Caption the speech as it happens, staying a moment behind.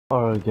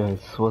Alright guys,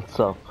 what's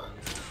up?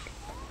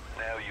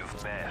 Now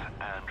you've met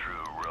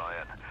Andrew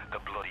Ryan, the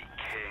bloody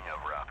king of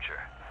Rapture.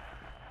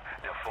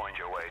 Now find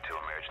your way to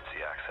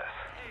emergency access.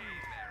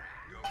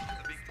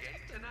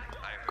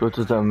 Go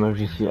to the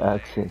emergency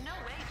access.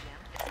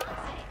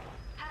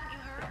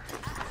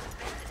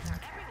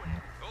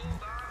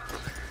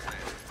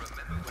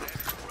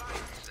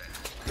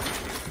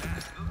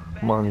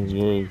 Money,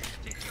 yay.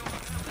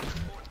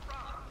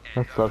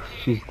 That sucks,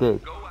 she's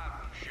dead.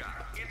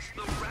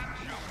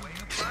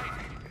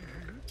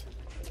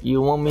 You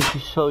want me to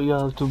show you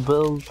how to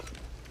build?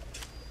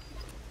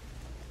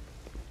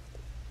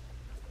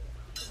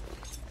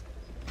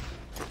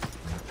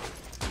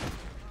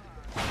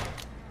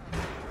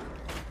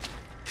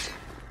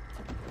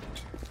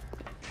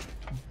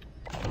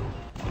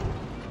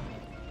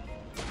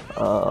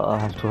 I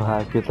have to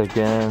hack it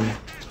again,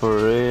 for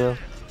real.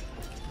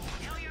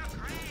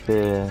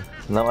 Yeah,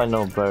 now I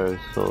know better,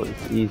 so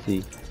it's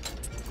easy.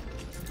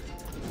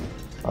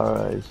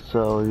 Alright,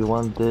 so you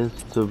want this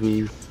to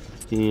be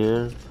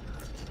here.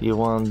 You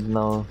want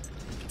now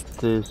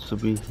this to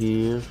be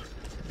here.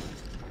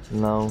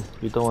 No,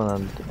 you don't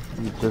want to.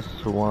 You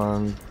just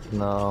want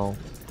now.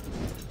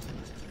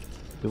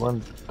 You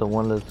want the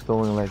one that's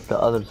going like the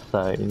other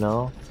side, you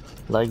know?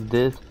 Like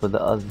this, but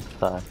the other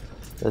side.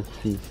 Let's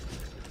see.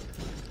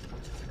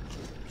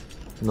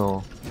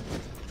 No.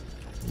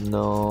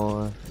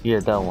 No.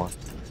 Yeah, that one.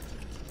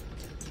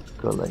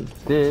 Go like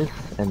this,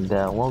 and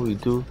then what we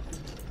do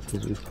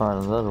is we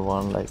find another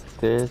one like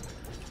this,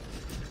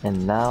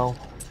 and now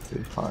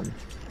we found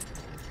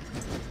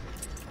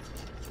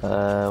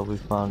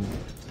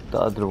the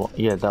other one.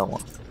 Yeah, that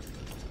one.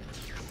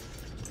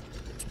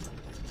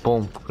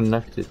 Boom,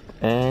 connected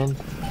and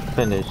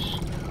finish.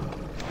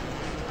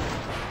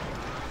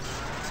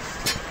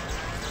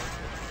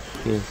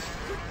 Yes.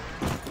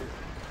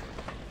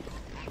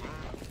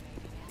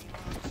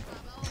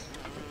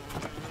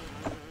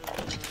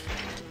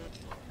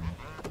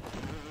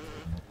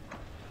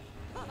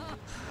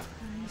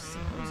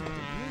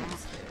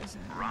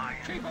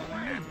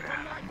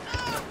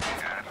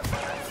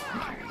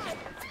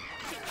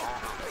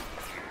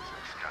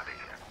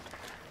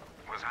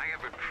 Was I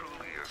ever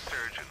truly a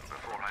surgeon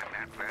before I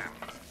met them?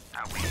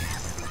 How we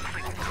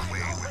clicked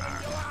away with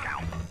our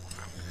scalpels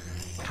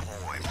and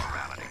toy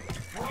morality.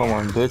 Come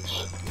on, bitch.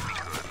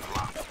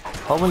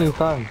 How many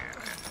times?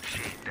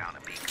 Shave down a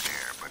beak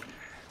there, but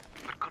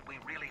could we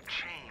really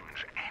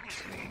change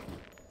anything?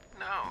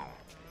 No.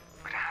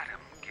 But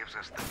Adam gives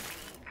us the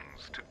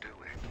means to do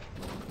it.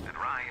 And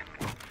Ryan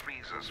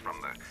frees us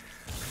from the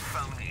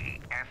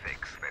phony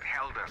ethics that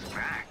held us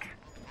back.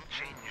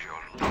 Change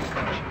your look,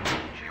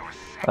 change your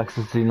sex,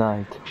 Access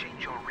denied.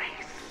 change your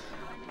race.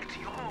 It's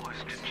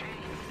yours to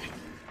change.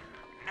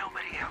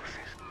 Nobody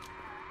else's.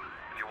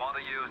 If you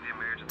want to use the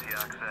emergency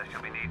access,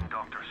 you'll be needing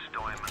Dr.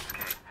 Stoyman's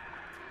key.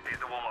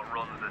 He's the one that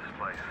runs this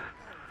place.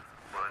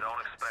 But I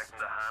don't expect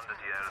him to hand it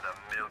to you out of the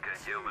milk of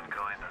human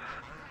kindness.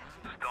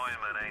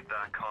 Stoyman ain't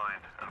that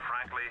kind, and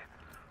frankly,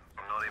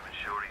 I'm not even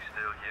sure he's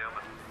still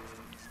human.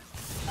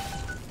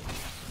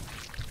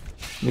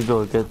 You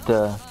go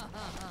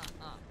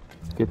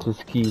get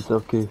his keys,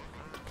 okay.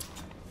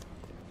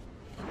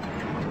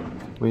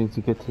 We need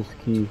to get his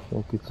keys,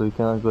 okay, so you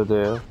cannot go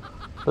there.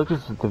 Look at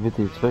the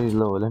sensitivity, it's very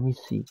low, let me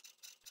see.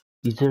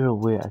 Is there a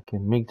way I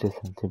can make the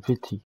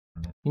sensitivity?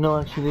 You know,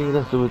 actually,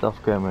 let's do it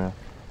off camera.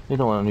 You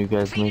don't want you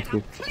guys make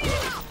it.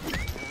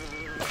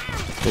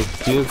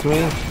 Excuse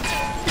me?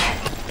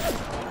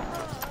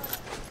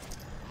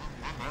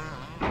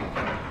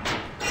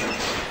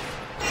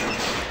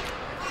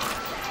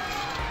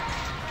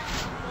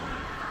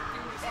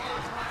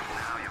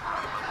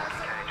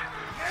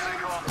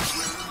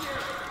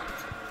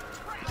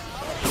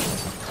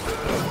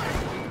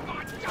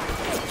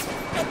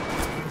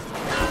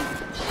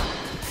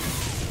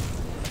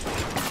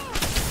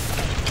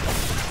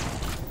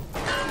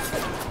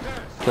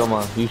 Come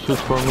on, you shoot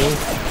for me?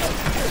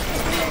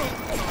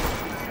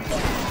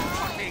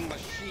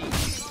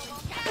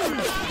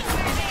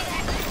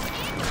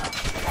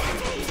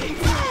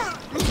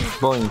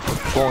 Boing,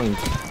 boing,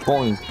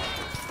 boing.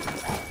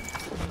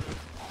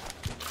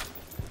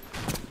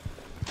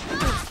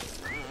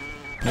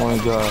 Oh my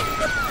god.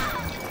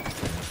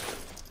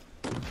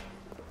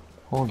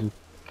 Holy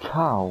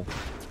cow.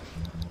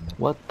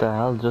 What the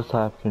hell just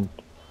happened?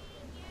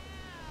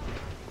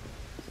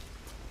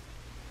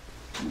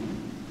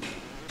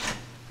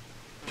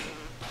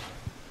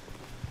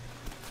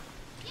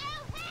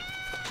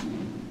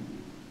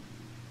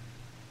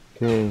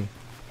 Okay.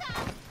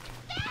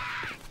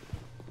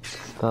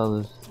 That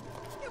is.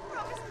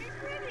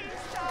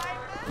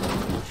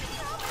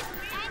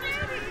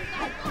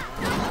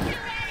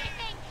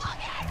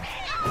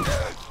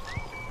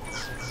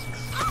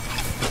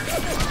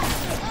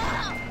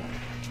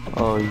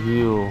 Oh,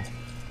 you.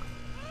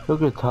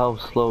 Look at how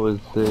slow is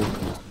this. You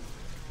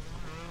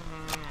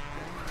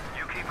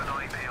keep an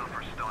eye peeled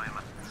for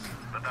Stoyman.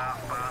 The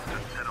daft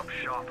bastard set up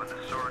shop in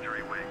the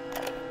surgery wing.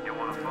 You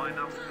want to find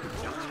him?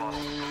 Just follow the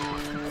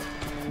blood.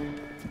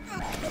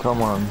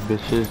 Come on,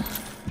 bitches.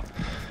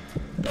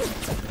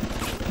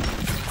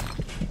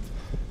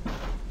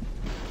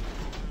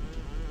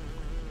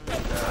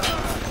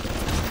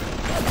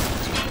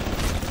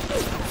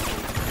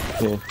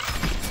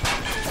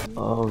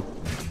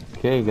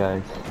 Okay,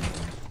 guys.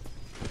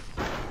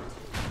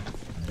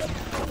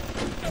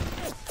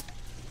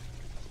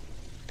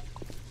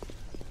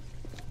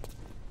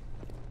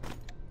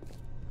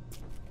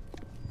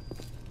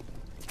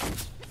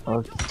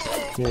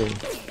 Okay.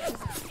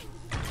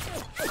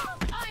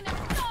 I'm a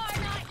star,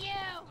 not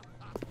you!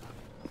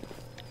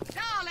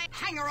 Darling,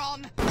 hanger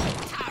on!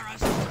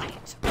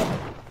 Parasite!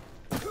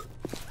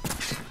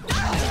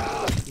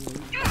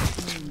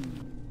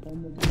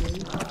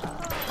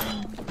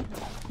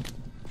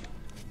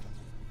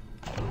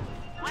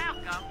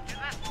 Welcome to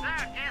the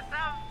circus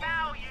of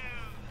values!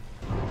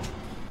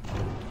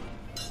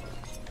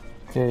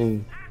 Okay.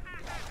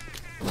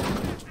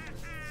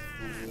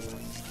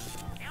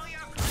 Tell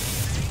your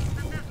crazies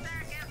that the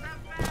circus of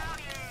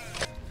values!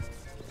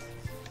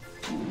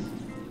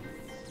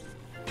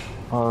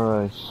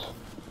 Alright.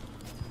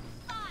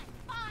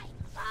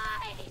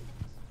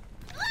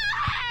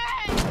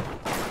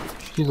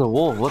 She's a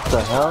wolf, what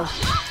the hell?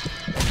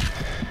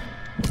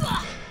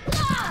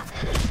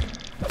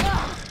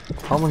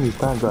 How many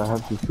times do I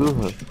have to shoot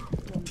her?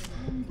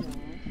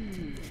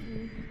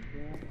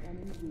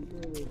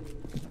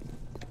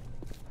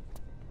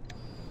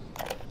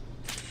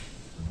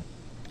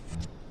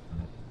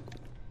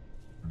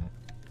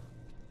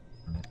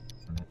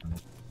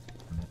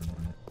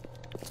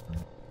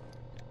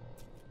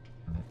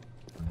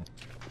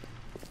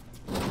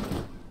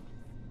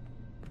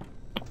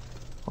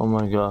 Oh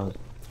my god.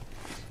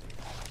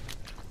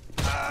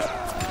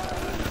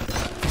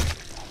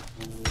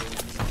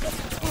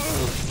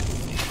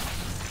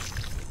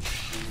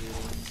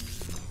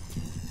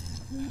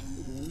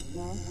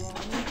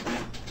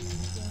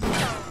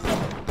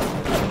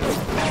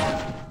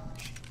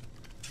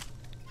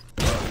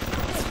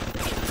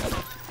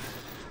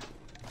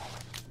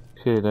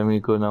 Okay, let me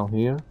go down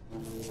here.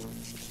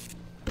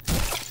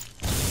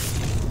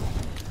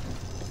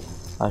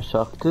 I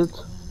shocked it.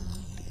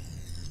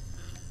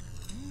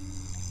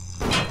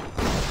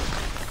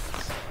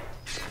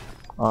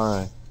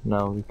 Alright,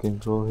 now we can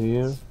go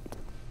here.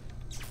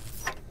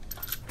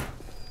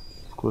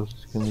 Of course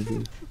it's gonna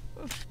be...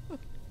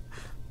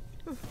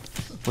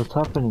 What's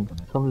happening?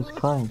 Somebody's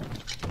crying.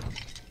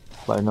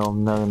 But I know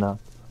I'm not gonna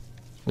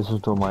listen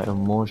to my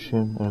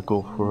emotion and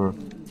go for her.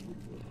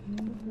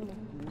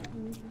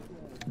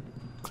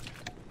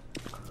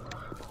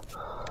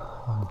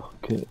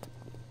 Okay,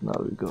 now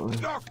we go in.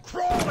 You're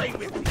crawling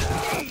with me!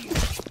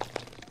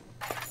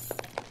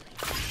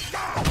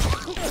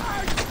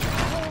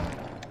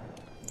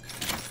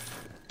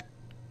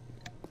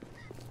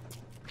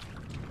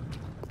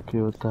 Okay,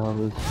 what the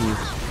hell is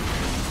this?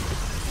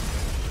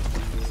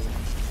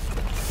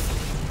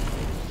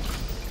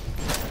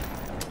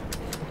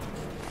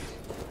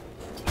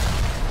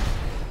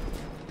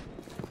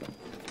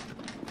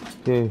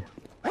 Okay.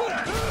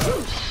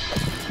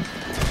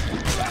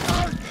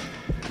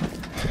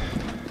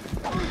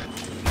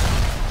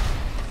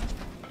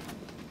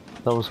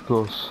 That was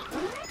close.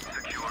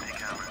 Security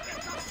cameras.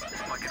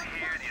 I can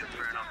hear the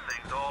infernal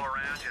things all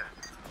around you.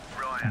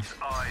 Ryan's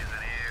eyes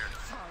and ears.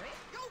 Sorry?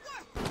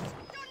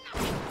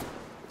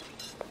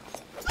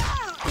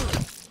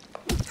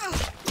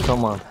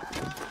 Come on.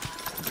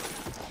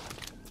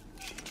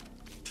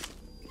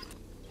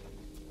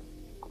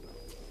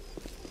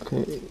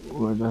 Okay,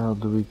 where the hell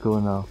do we go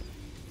now?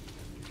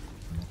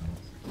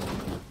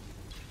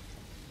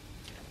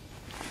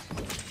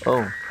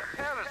 Oh.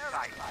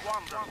 Parasite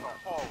wanders the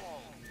hall.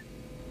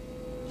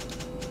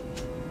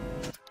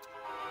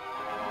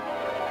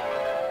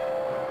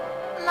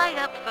 Light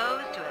up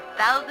foes to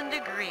 1,000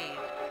 degrees.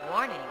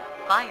 Warning,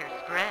 fire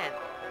spreads.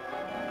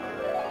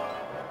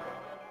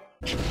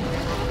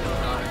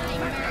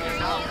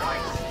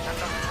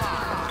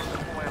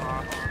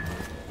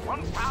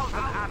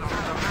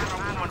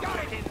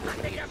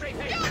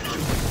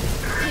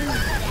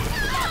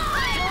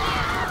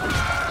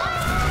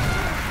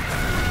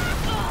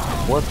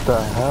 What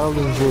the hell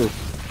is this?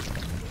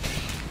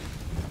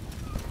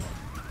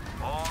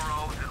 All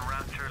roads in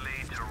Rapture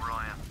lead to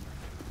Ryan.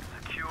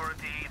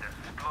 Security, the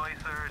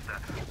splicers, the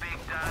big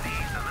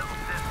daddies, the little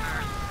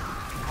sisters.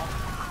 Pump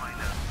some kind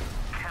of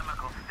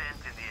chemical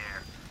scent in the air.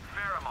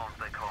 Pheromones,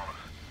 they call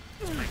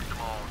it. Makes them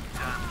all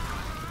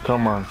dance.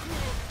 Come on.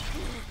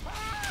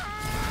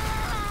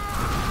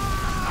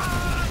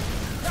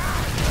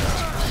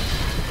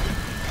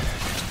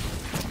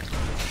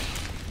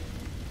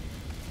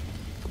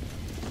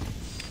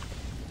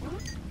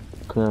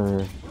 Come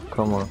here.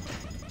 Come on.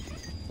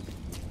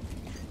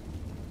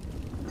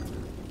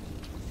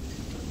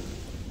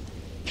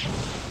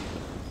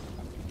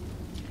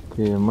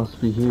 Okay, it must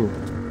be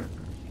here.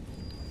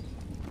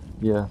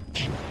 Yeah.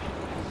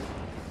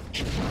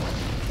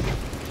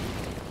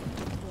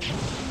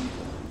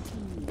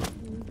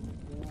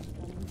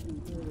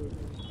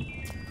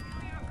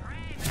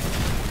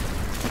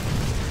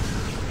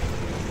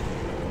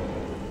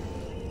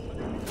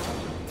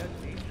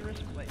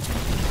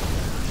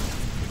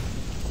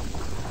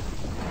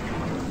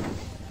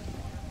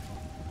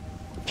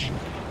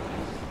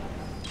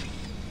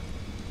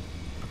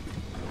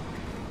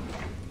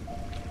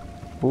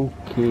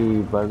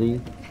 Okay, buddy.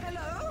 Hello,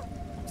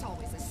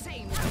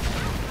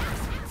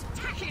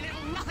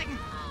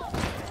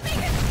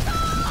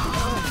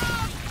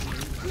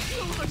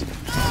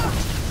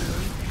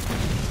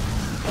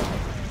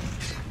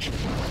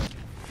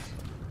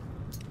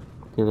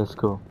 Okay, let's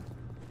go.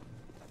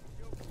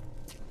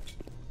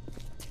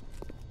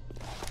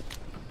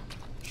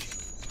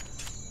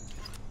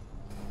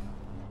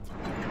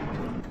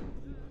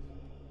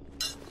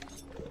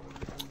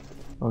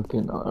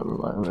 Okay, now never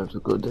mind, we have to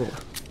go there.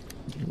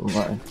 Never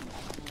mind.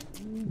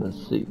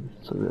 Let's see.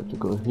 So we have to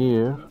go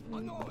here.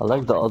 I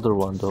like the other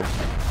one though.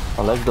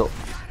 I like the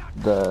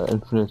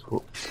infinite,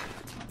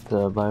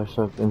 the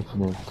Bioshock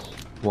Infinite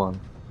one,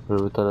 where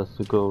we tell us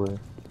to go away.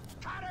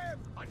 I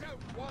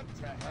don't want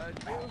to hurt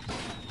you,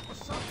 but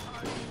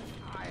sometimes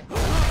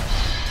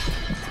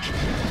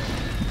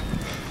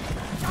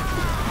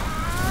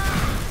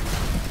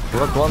I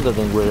was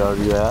wondering where are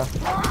you at?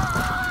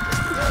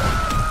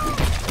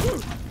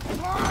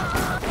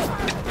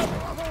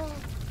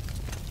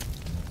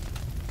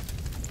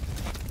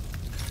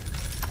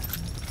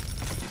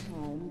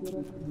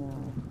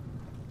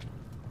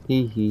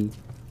 Hee hee.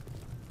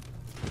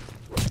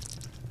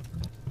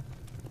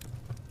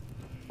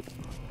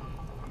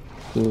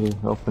 Okay,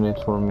 open it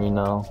for me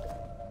now.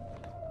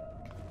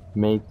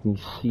 Make me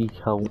see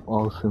how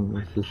awesome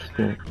is this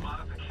thing.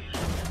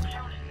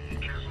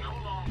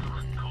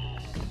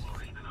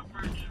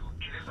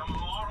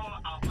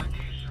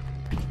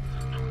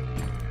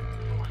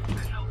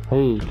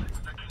 Hey,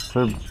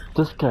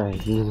 this guy,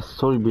 there's a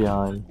story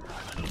behind.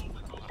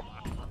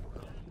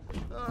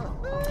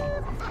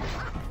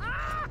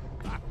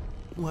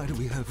 Why do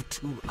we have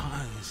two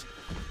eyes?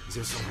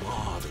 There's a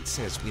law that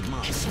says we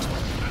must.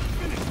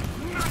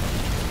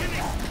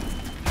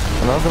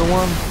 Another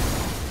one?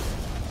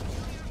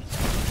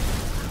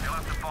 You'll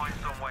have to find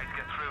some way to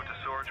get through to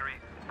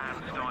surgery and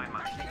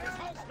Steinman.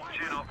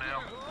 Chin up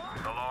now.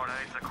 The Lord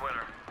hates a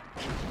quitter.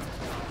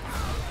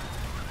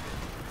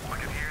 I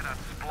can hear that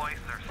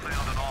splicer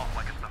sounding off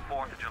like it's the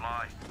 4th of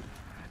July.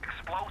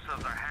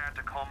 Explosives are hard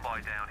to come by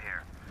down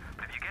here.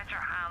 But if you get your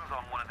hands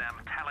on one of them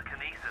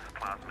telekinesis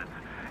plasmids,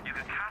 you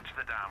can catch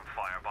the damn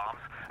firebombs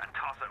and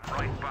toss it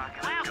right back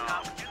in the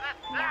gob. Welcome to the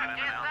Or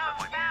anything else that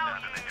might be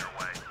standing in your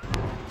way.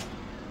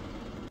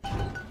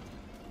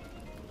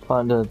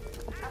 Find it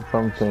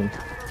something. The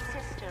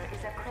sister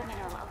is a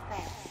criminal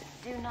offense.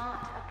 Do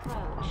not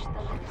approach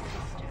the little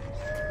sisters.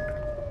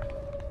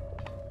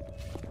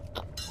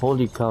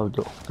 Holy cow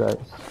though, guys.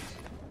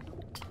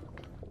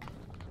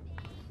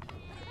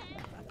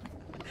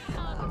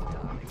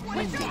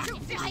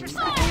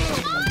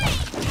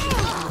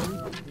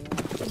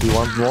 You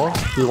want more?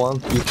 You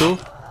want you too?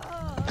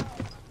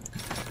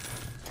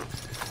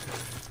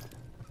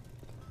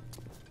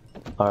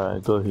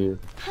 Alright, go here.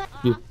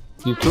 You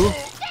too?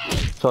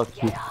 Shot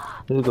you.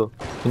 Here you go.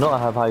 You know I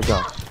have high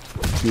jump.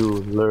 You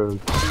little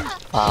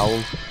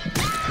owl.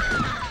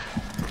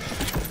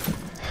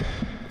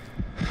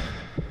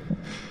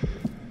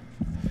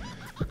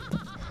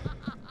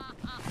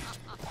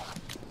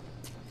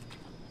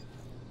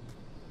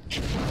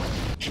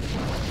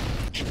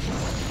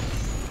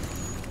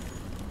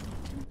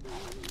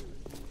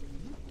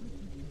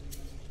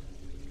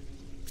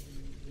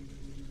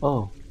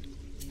 Oh.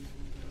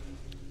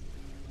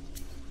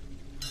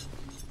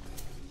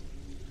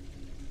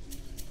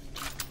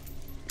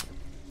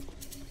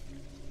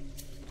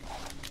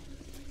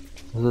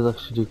 This is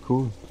actually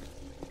cool.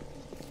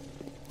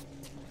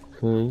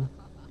 Okay.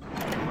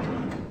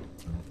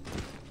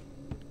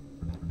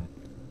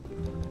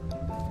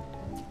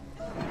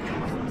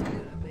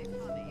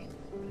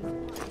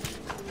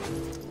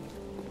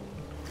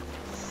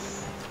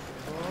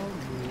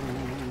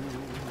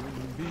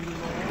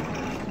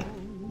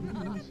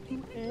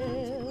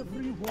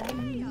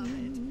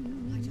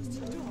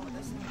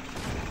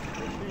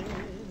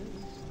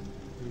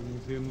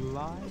 In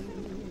life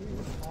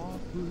are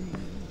free.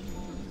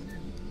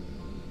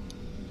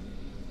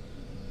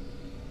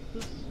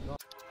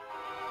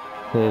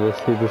 Okay, let's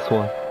see this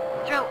one.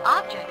 Throw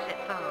objects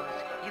at foes.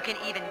 You can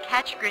even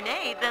catch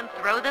grenades and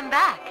throw them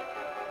back.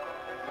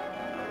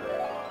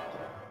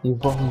 You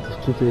want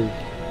this today?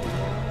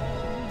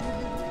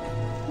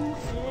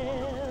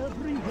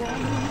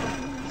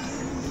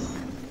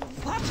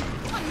 What?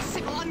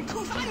 Uncivil,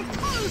 uncouth,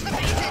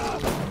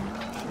 uncultivated!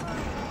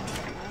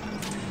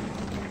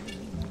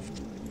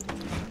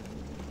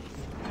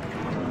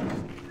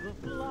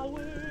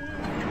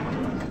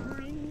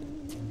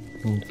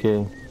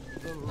 Okay.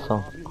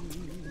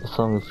 The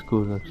song is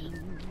good actually.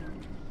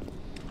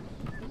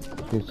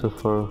 Okay, so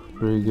far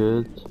pretty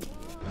good.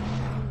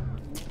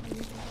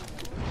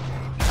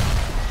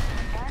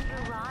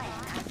 Andrew Ryan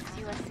asks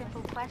you a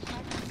simple question.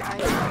 Are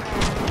you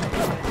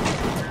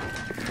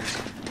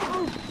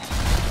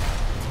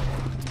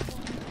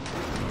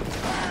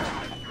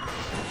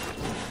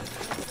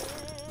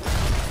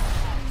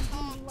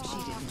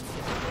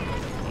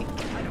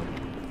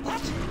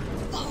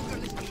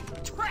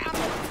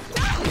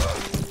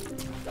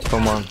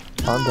Come on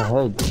the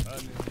head.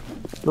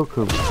 Look,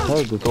 her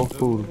head is all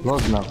full of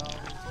blood now.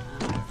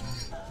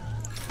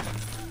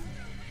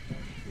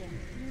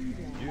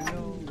 You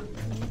know,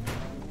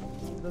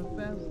 the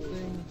best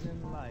things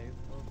in life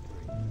are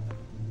free.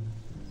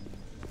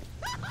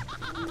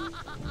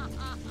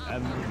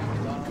 And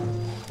love,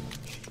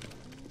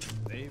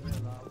 they will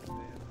love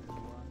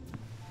everyone.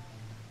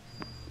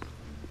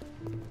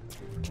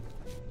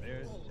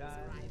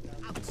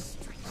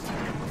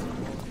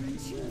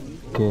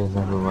 Okay,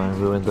 never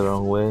mind, we went the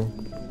wrong way.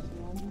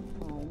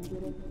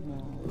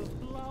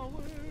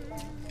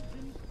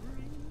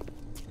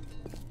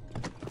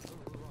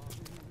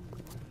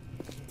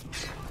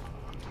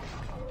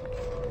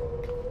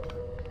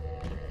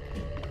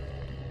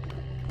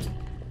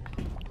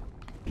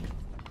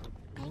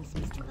 Thanks,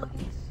 Mr.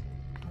 Bogus.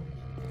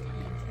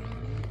 Time for a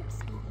nap,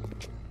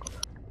 sweetie.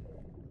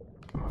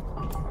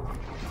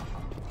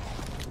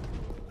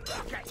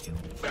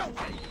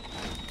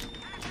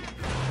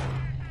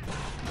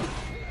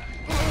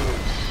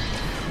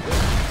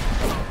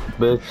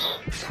 Bitch.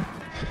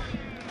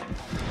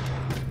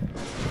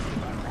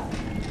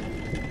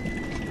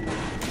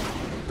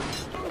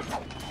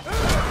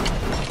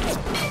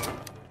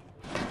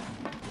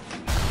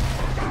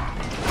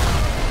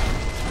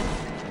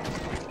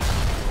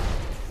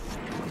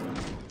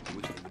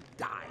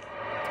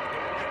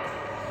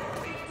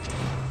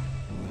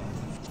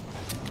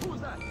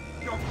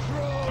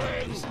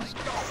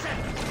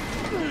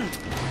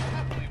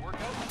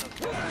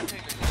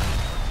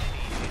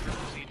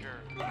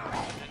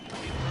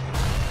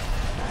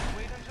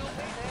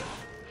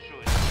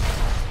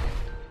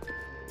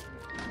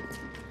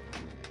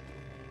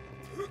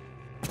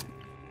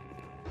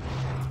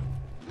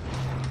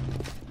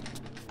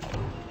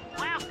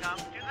 Welcome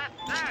to the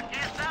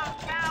circus of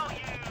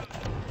value.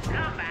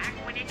 Come back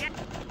when you get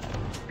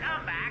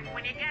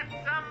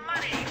some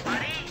money,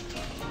 buddy.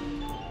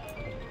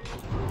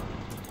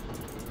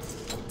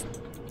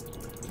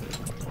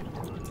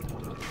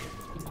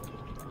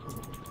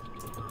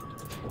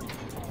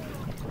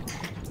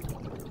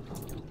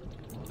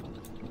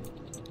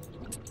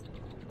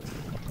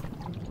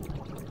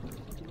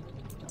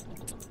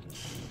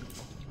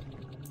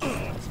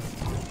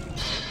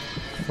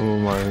 Oh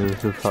my,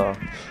 this is hard.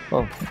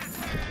 Oh.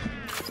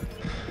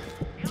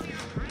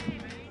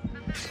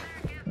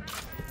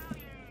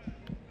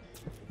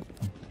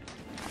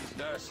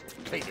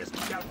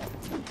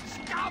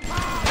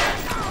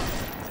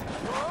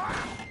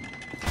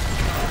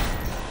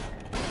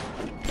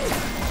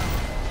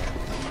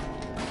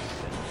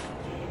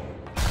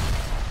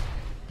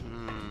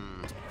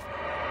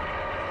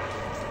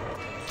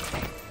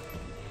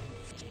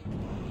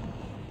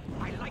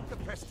 I like the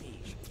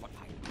prestige, but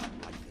I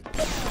don't like the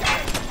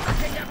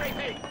fucking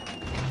everything!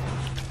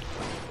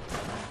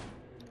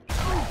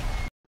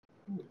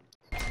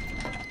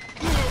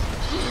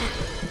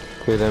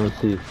 Okay, let me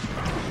see.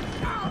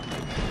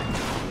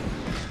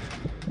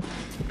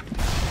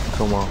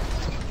 Come on.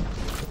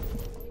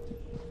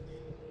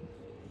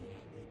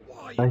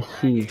 I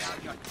see.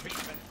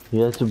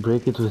 You have to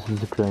break it with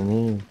the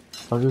grenade.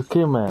 Are you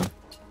okay, man?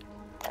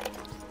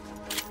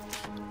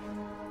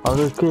 Are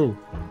you okay?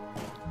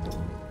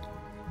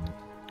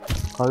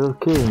 Are you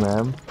okay,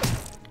 ma'am?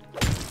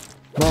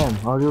 Ma'am,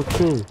 are you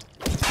okay?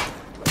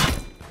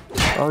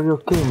 Are you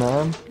okay,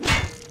 ma'am?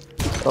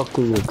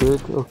 Okay, you're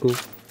good? Okay.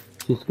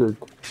 She's good.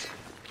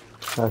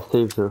 I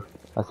saved her.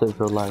 I saved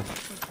her life.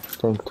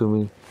 Thanks to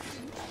me.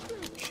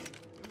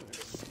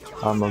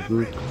 I'm a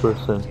good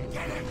person.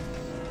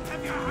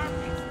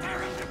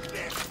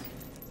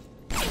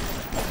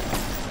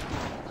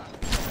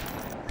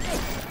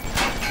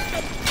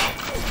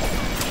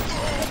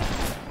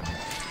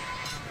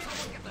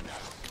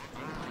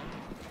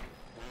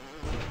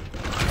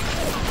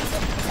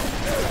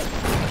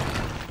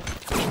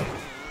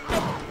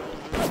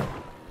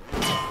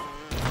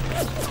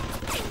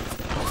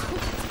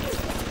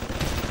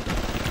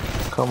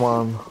 Come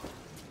on.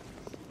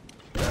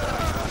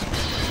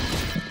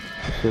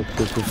 Shit.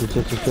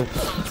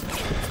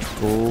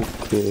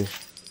 Okay.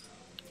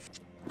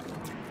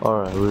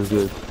 Alright, we're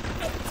good.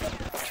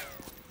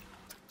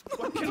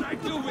 What can I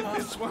do with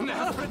this one,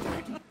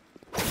 Aphrodite?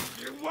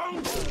 You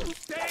won't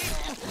stay?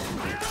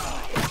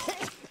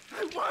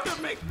 I want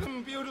to make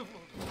them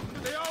beautiful,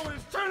 but they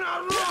always turn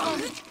out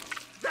wrong.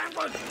 That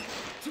was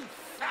too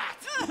fat.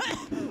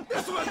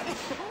 This one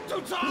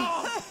too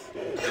tall.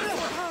 This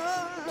one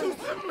too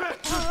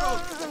symmetrical.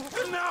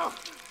 And now,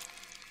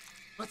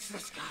 what's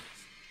this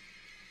goddess?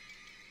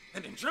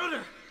 An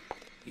intruder.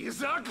 He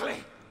is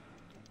ugly.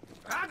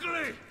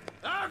 Ugly.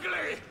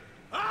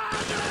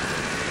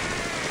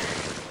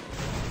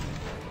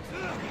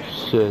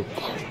 Shit.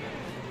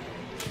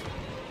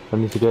 I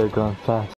need to get it gone fast.